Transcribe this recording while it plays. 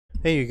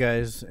Hey you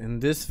guys, in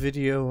this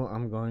video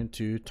I'm going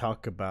to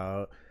talk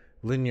about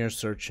linear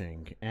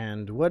searching.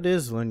 And what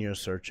is linear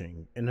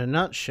searching? In a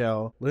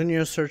nutshell,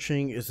 linear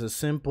searching is as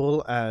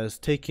simple as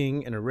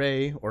taking an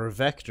array or a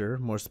vector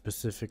more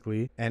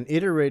specifically and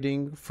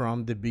iterating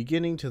from the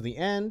beginning to the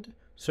end,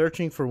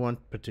 searching for one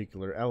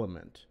particular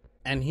element.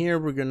 And here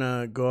we're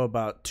gonna go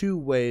about two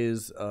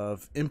ways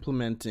of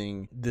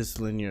implementing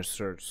this linear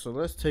search. So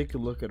let's take a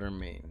look at our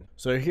main.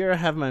 So here I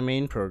have my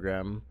main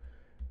program.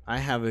 I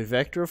have a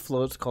vector of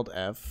floats called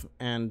f,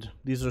 and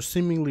these are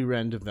seemingly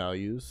random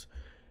values,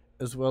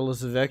 as well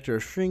as a vector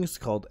of strings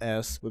called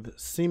s with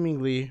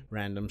seemingly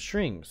random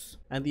strings.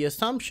 And the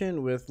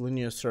assumption with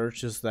linear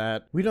search is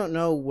that we don't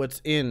know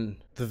what's in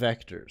the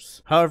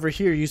vectors. However,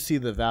 here you see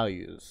the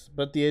values.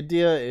 But the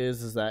idea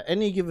is that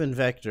any given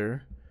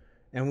vector,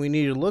 and we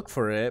need to look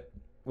for it,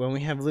 when we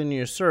have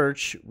linear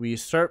search, we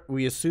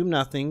assume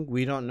nothing.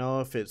 We don't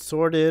know if it's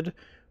sorted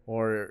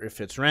or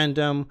if it's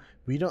random.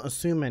 We don't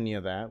assume any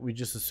of that. We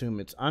just assume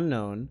it's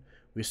unknown.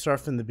 We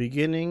start from the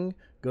beginning,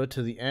 go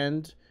to the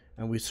end,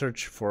 and we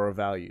search for our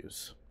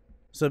values.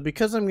 So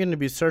because I'm going to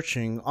be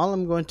searching, all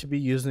I'm going to be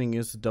using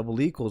is the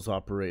double equals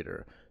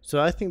operator. So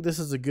I think this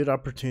is a good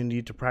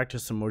opportunity to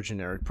practice some more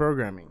generic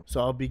programming. So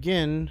I'll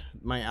begin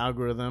my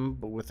algorithm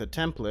but with a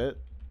template,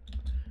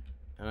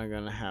 and I'm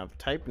going to have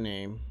type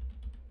name.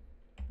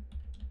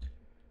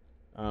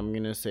 I'm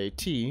going to say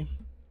T.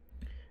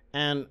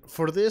 And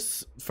for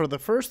the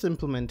first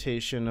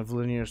implementation of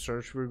linear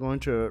search, we're going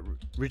to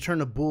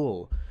return a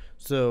bool.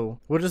 So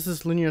what is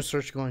this linear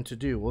search going to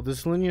do? Well,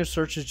 this linear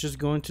search is just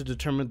going to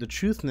determine the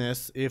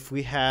truthness if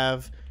we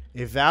have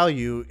a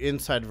value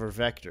inside of our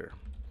vector.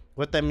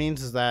 What that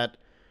means is that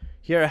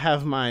here I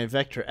have my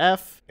vector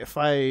f. If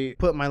I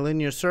put my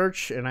linear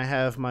search and I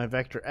have my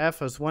vector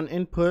f as one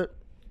input,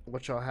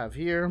 which I'll have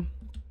here,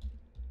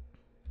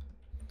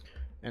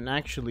 and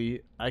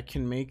actually I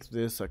can make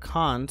this a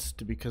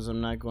const because I'm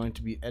not going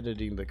to be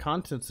editing the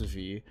contents of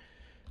v,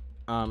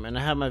 and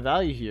I have my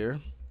value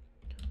here.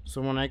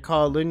 So when I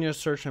call linear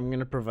search, I'm going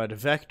to provide a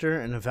vector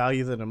and a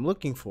value that I'm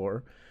looking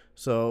for.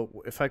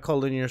 So if I call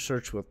linear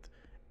search with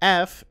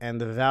f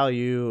and the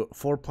value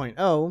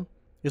 4.0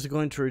 is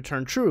going to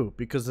return true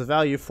because the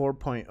value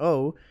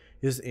 4.0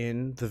 is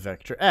in the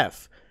vector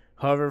f.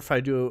 However, if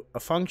I do a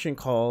function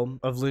call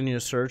of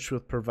linear search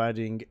with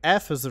providing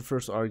f as the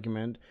first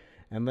argument,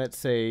 and let's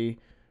say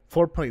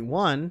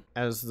 4.1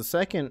 as the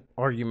second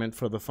argument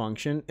for the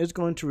function, is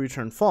going to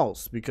return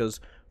false because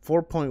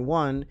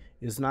 4.1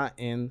 is not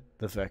in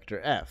the vector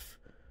f.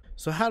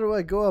 So how do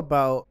I go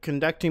about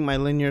conducting my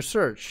linear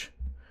search?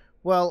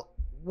 Well,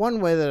 one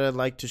way that I'd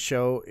like to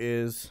show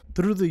is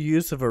through the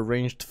use of a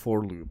ranged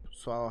for loop.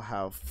 So I'll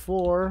have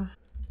for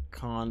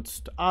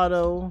const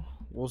auto,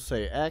 we'll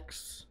say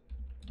x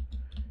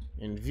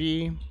in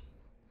v,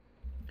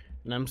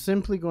 and I'm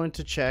simply going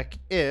to check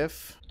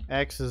if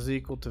x is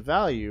equal to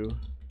value,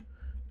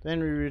 then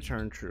we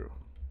return true.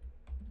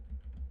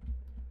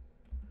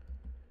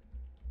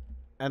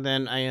 And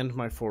then I end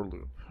my for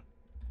loop.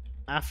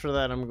 After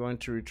that, I'm going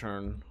to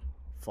return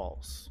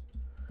false.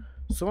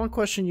 So one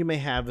question you may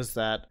have is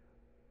that,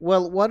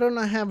 well, why don't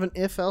I have an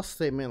if-else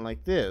statement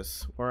like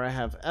this, where I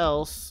have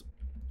else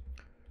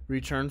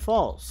return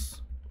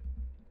false?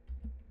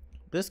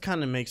 This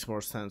kind of makes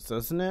more sense,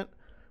 doesn't it?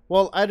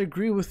 Well, I'd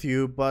agree with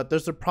you, but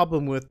there's a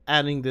problem with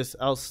adding this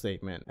else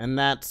statement, and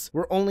that's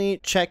we're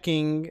only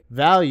checking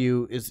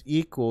value is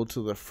equal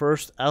to the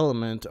first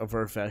element of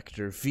our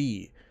vector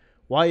v.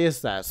 Why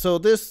is that? So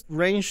this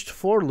ranged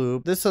for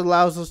loop, this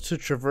allows us to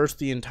traverse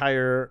the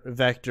entire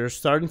vector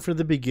starting from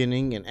the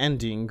beginning and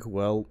ending,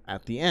 well,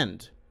 at the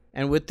end.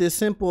 And with this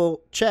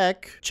simple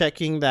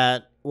checking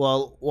that,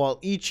 well,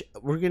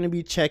 we're going to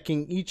be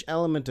checking each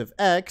element of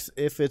x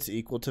if it's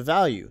equal to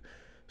value.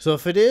 So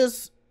if it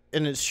is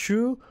and it's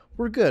true,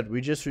 we're good.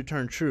 We just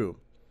return true.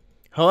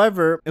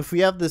 However, if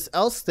we have this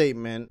else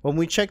statement, when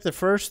we check the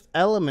first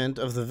element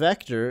of the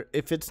vector,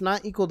 if it's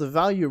not equal to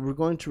value, we're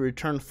going to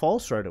return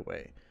false right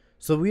away.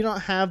 So we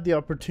don't have the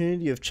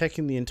opportunity of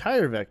checking the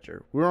entire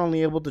vector. We're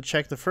only able to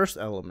check the first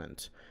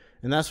element,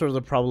 and that's where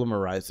the problem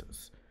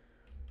arises.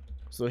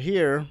 So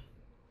here,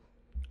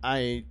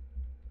 I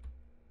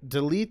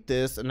delete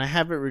this and I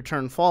have it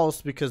return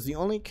false because the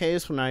only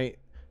case when I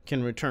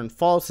can return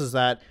false is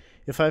that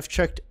if I've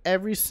checked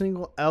every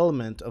single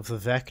element of the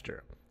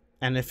vector,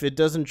 and if it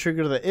doesn't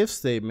trigger the if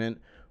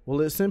statement,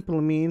 well, it simply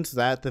means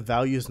that the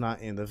value is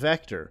not in the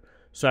vector,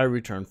 so I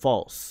return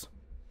false.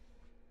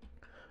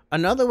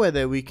 Another way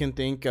that we can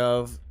think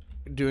of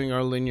doing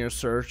our linear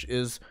search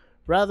is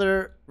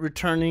rather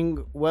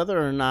returning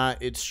whether or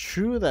not it's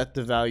true that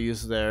the value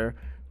is there,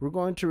 we're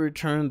going to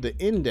return the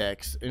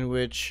index in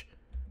which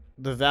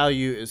the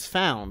value is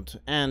found,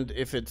 and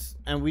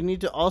we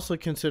need to also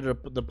consider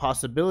the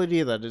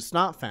possibility that it's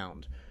not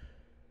found.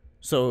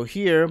 So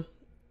here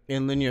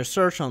in linear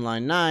search on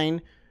line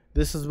 9,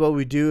 this is what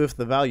we do if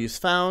the value is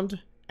found,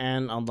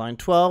 and on line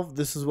 12,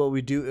 this is what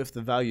we do if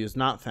the value is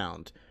not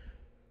found.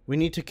 We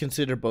need to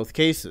consider both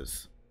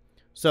cases.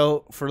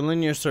 So for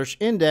linear search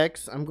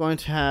index, I'm going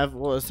to have,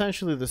 well,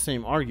 essentially the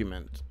same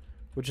argument.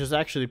 which is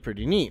actually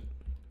pretty neat.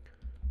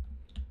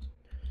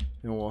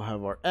 And we'll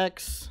have our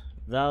x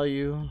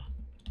value.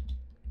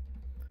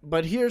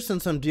 But here,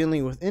 since I'm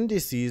dealing with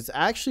indices,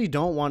 I actually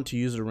don't want to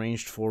use a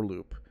ranged for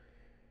loop,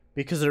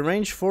 because a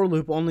ranged for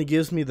loop only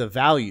gives me the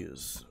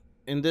values.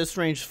 In this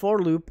ranged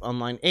for loop on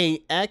line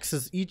 8, x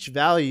is each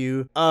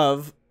value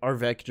of our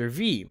vector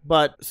v.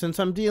 But since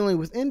I'm dealing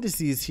with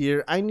indices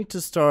here, I need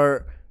to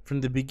start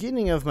from the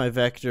beginning of my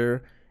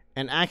vector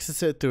and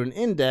access it through an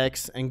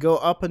index and go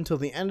up until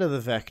the end of the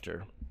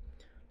vector.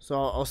 So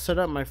I'll set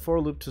up my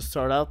for loop to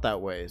start out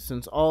that way.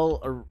 Since all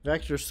our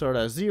vectors start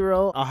at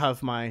 0, I'll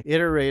have my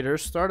iterator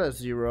start at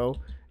 0,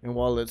 and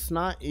while it's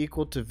not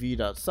equal to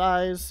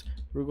v.size,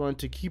 we're going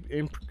to keep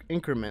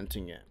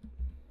incrementing it.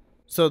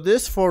 So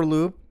this for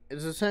loop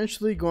is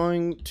essentially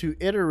going to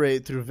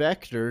iterate through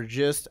vector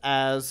just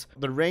as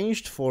the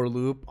ranged for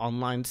loop on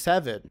line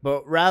 7.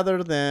 But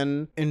rather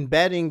than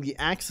embedding the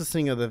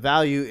accessing of the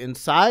value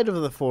inside of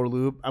the for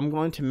loop, I'm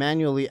going to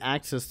manually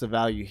access the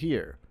value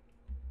here.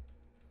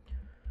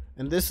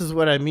 And this is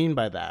what I mean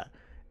by that.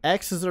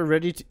 X is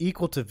already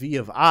equal to v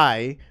of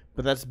I,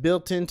 but that's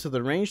built into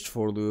the ranged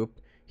for loop.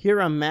 Here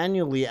I'm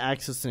manually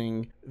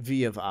accessing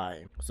v of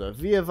I. So if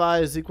v of I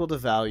is equal to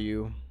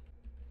value,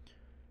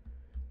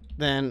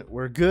 then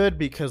we're good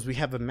because we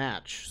have a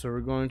match. So we're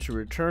going to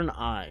return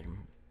I.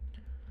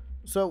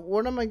 So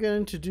what am I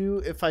going to do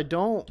if I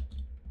don't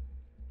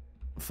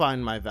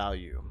find my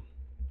value?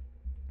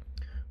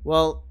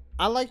 Well,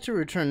 I like to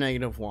return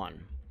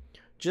 -1,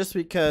 just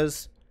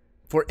because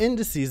for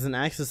indices and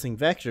accessing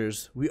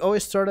vectors, we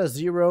always start at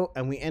 0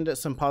 and we end at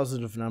some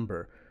positive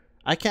number.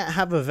 I can't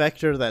have a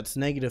vector that's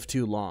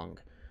 -2 long.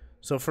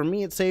 So for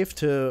me, it's safe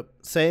to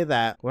say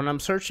that when I'm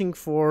searching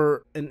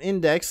for an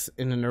index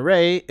in an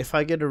array, if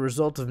I get a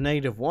result of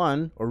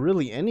 -1, or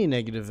really any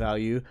negative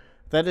value,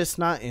 that is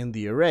not in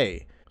the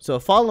array. So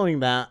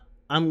following that,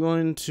 I'm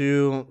going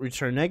to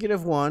return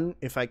 -1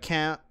 if I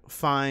can't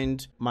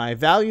find my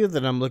value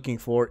that I'm looking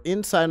for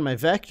inside my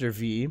vector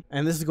v,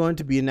 and this is going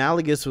to be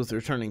analogous with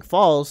returning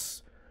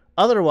false.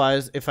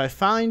 Otherwise, if I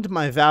find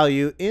my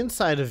value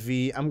inside of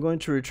v, I'm going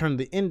to return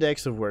the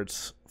index of where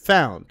it's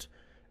found,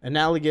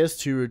 analogous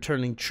to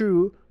returning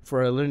true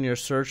for a linear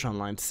search on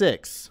line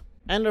 6.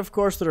 And of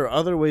course, there are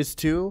other ways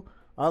too.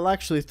 I'll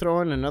actually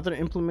throw in another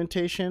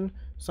implementation.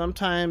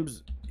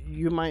 Sometimes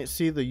you might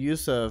see the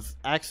use of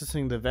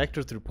accessing the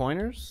vector through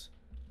pointers.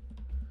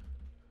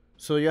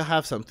 So you'll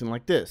have something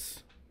like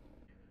this.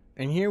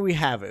 And here we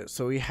have it.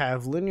 So we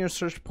have linear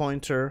search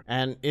pointer,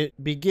 and it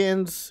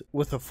begins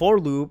with a for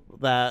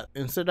loop that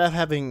instead of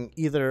having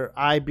either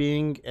I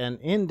being an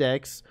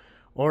index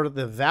or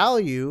the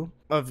value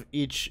of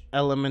each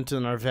element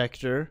in our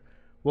vector,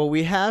 what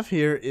we have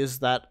here is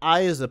that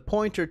I is a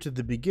pointer to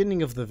the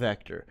beginning of the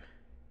vector,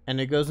 and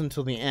it goes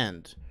until the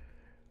end.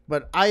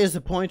 But I is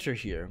a pointer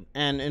here,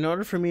 and in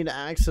order for me to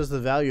access the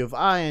value of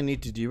I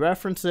need to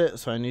dereference it,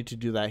 so I need to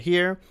do that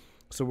here.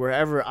 So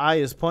wherever I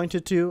is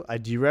pointed to, I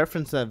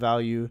dereference that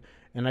value,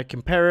 and I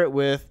compare it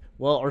with,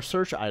 well, our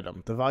search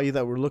item, the value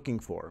that we're looking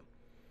for.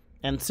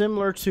 And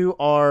similar to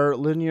our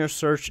linear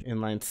search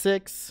in line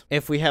 6,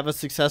 if we have a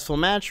successful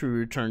match, we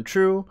return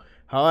true.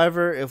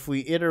 However, if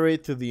we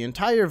iterate through the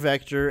entire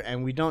vector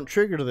and we don't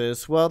trigger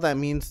this, well, that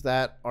means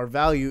that our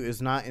value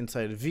is not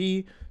inside of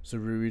v, so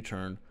we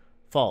return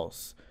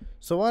false.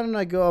 So why don't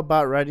I go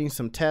about writing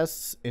some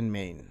tests in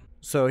main.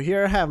 So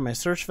here I have my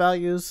search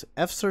values,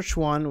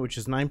 fsearch1, which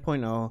is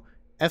 9.0,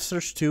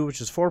 fsearch2, which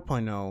is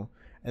 4.0,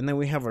 and then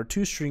we have our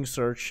toString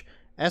search,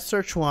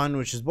 ssearch1,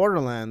 which is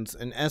Borderlands,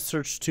 and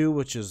ssearch2,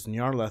 which is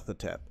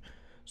Nyarlathotep.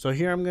 So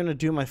here I'm going to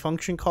do my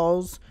function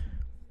calls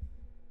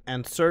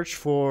and search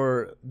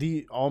for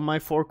all my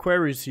 4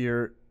 queries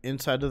here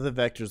inside of the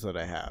vectors that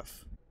I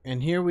have.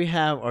 And here we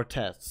have our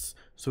tests.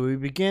 So we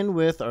begin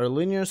with our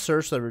linear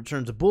search that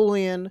returns a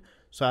Boolean.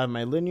 So I have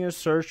my linear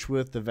search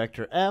with the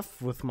vector f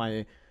with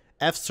my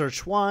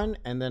fsearch1,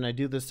 and then I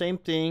do the same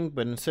thing,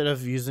 but instead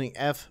of using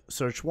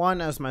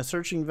fsearch1 as my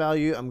searching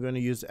value, I'm going to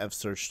use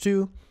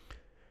fsearch2.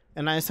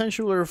 And I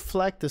essentially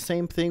reflect the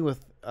same thing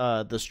with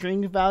the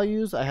string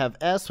values. I have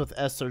s with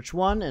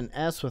ssearch1 and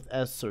s with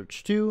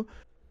ssearch2.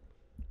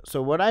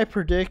 So what I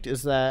predict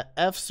is that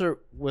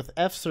with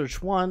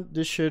fsearch1,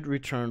 this should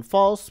return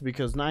false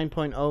because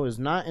 9.0 is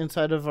not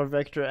inside of our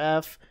vector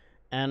f.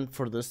 And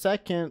for the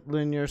second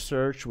linear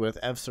search with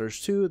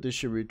fsearch2, this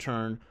should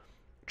return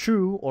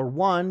true or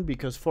 1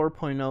 because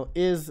 4.0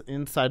 is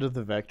inside of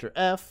the vector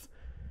f.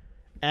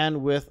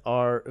 And with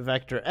our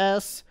vector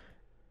s,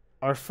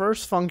 our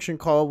first function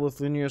call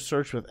with linear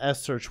search with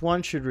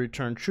ssearch1 should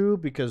return true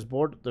because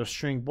the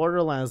string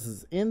Borderlands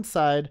is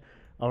inside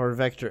our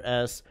vector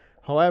s.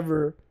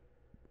 However,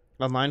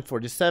 on line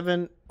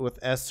 47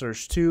 with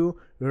ssearch2,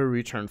 we will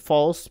return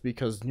false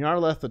because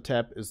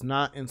Nyarlathotep is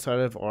not inside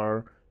of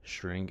our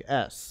string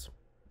s.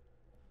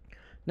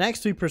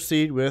 Next, we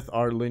proceed with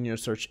our linear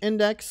search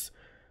index.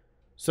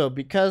 So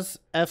because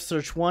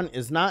fsearch1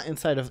 is not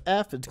inside of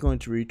f, it's going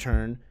to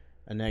return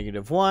a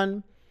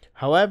 -1.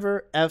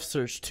 However,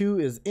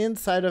 fsearch2 is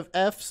inside of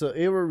f, so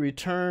it will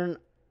return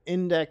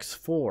index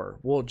 4.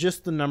 Well,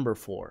 just the number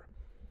 4.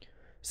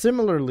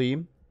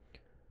 Similarly,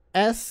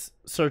 S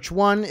search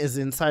 1 is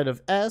inside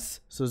of S,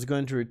 so it's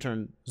going to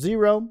return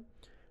 0.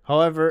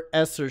 However,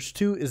 S search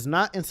 2 is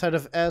not inside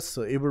of S,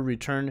 so it will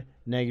return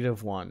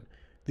 -1.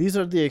 These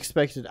are the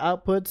expected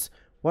outputs.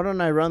 Why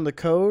don't I run the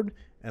code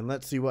and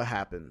let's see what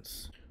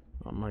happens.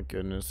 Oh my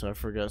goodness, I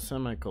forgot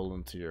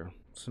semicolons here.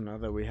 So now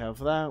that we have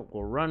that,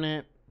 we'll run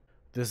it.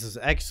 This is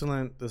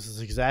excellent. This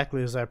is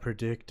exactly as I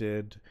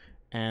predicted,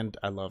 and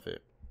I love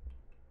it.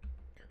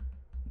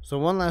 So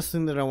one last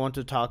thing that I want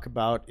to talk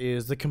about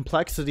is the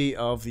complexity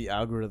of the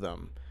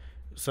algorithm.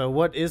 So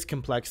what is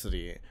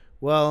complexity?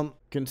 Well,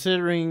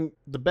 considering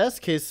the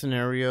best case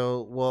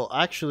scenario, well,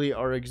 actually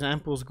our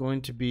example is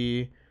going to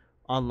be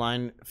on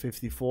line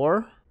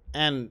 54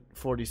 and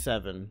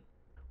 47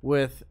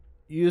 with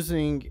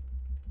using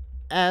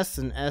S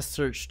and S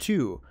search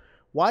 2.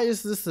 Why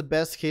is this the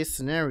best case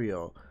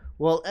scenario?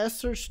 Well, S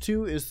search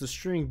 2 is the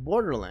string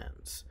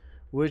Borderlands,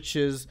 which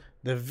is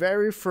the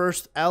very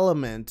first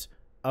element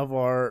of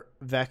our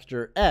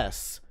vector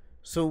S.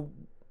 So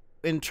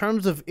in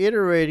terms of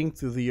iterating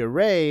through the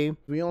array,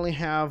 we only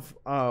have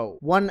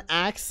one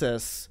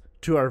access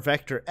to our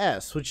vector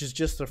S, which is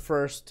just the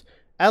first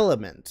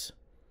element.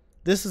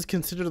 This is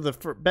considered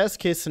the best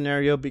case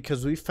scenario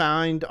because we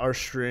find our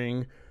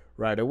string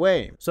right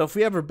away. So if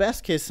we have our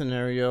best case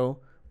scenario,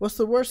 what's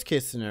the worst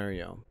case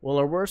scenario? Well,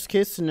 our worst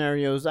case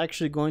scenario is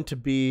actually going to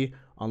be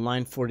on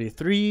line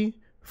 43,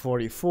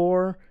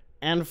 44,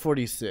 and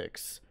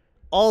 46.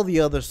 All the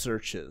other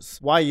searches.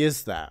 Why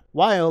is that?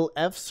 While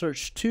F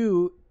search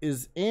 2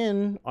 is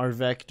in our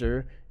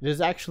vector, it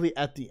is actually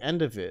at the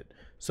end of it.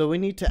 So we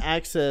need to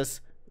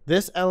access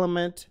this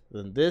element,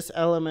 then this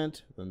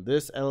element, then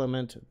this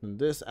element, then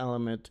this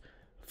element,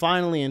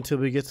 finally until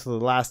we get to the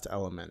last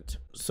element.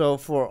 So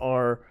for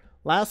our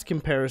last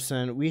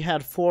comparison, we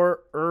had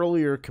 4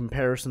 earlier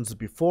comparisons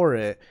before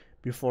it,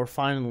 before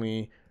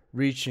finally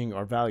reaching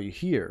our value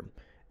here.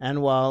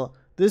 And while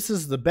this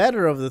is the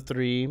better of the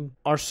 3,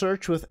 our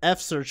search with F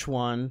search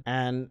 1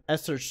 and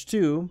S search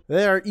 2,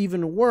 they are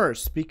even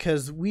worse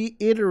because we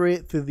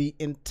iterate through the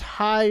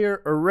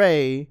entire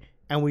array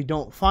and we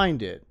don't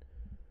find it,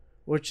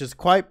 which is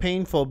quite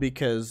painful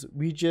because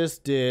we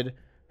just did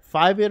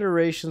 5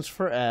 iterations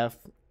for F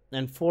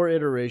and 4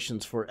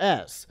 iterations for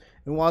S.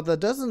 And while that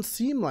doesn't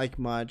seem like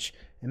much,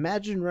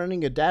 imagine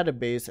running a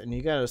database and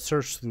you gotta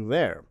search through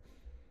there.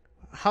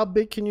 How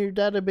big can your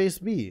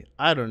database be?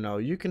 I don't know.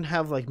 You can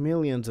have like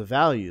millions of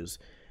values.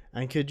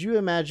 And could you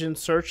imagine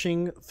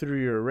searching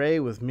through your array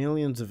with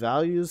millions of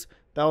values?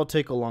 That will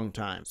take a long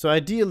time. So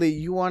ideally,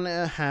 you want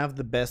to have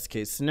the best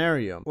case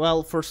scenario.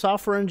 Well, for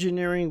software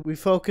engineering, we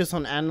focus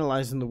on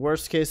analyzing the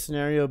worst case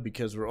scenario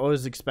because we're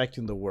always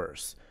expecting the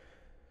worst.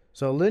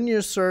 So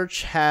linear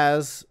search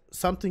has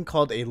something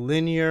called a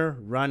linear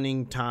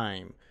running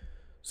time.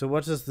 So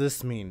what does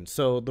this mean?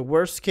 So the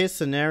worst case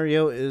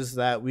scenario is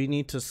that we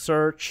need to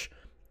search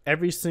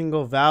every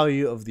single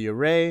value of the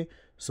array.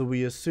 So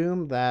we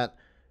assume that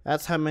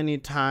that's how many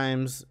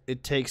times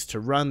it takes to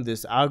run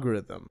this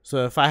algorithm.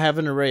 So if I have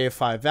an array of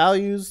 5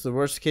 values, the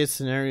worst case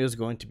scenario is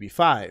going to be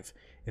 5.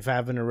 If I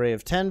have an array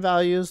of 10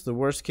 values, the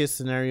worst case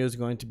scenario is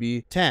going to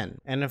be 10.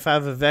 And if I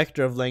have a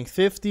vector of length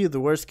 50, the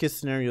worst case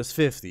scenario is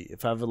 50.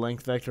 If I have a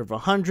length vector of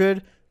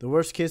 100, the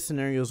worst case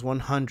scenario is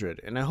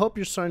 100. And I hope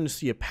you're starting to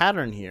see a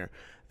pattern here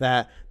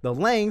that the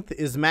length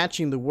is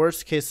matching the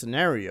worst case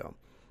scenario.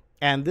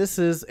 And this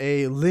is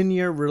a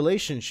linear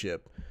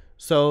relationship.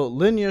 So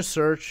linear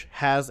search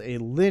has a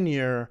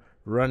linear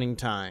running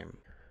time.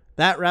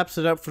 That wraps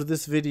it up for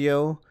this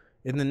video.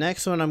 In the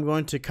next one, I'm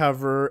going to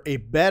cover a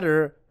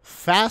better,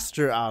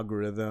 faster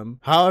algorithm.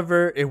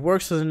 However, it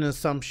works with an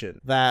assumption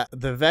that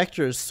the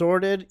vector is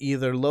sorted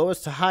either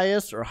lowest to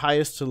highest or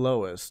highest to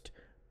lowest.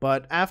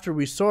 But after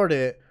we sort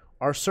it,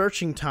 our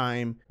searching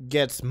time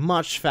gets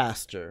much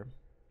faster.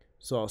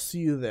 So I'll see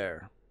you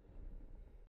there.